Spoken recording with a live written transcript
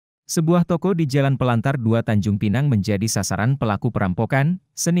Sebuah toko di Jalan Pelantar II Tanjungpinang menjadi sasaran pelaku perampokan,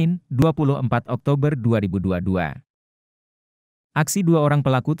 Senin, 24 Oktober 2022. Aksi dua orang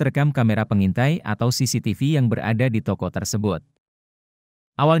pelaku terekam kamera pengintai atau CCTV yang berada di toko tersebut.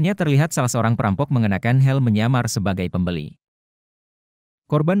 Awalnya terlihat salah seorang perampok mengenakan helm menyamar sebagai pembeli.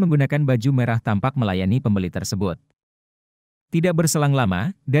 Korban menggunakan baju merah tampak melayani pembeli tersebut. Tidak berselang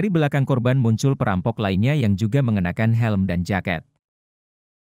lama, dari belakang korban muncul perampok lainnya yang juga mengenakan helm dan jaket.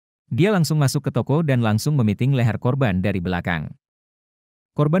 Dia langsung masuk ke toko dan langsung memiting leher korban dari belakang.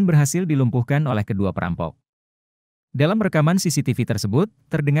 Korban berhasil dilumpuhkan oleh kedua perampok. Dalam rekaman CCTV tersebut,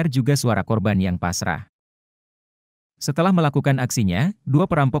 terdengar juga suara korban yang pasrah. Setelah melakukan aksinya,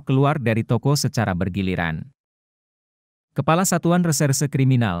 dua perampok keluar dari toko secara bergiliran. Kepala Satuan Reserse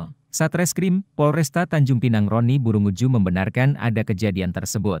Kriminal, Satreskrim, Polresta Tanjung Pinang Roni Burunguju membenarkan ada kejadian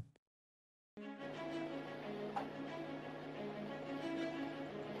tersebut.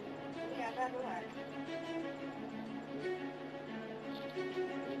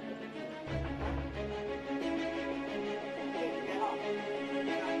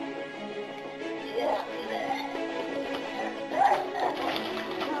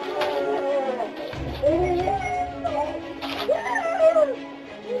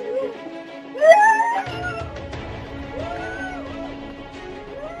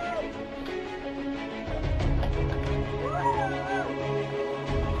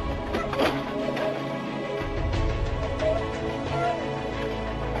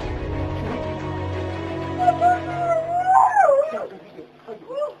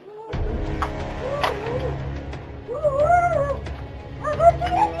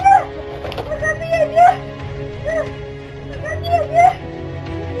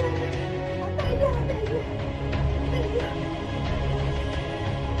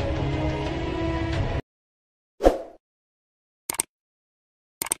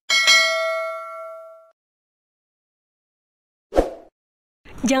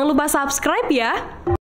 Jangan lupa subscribe ya!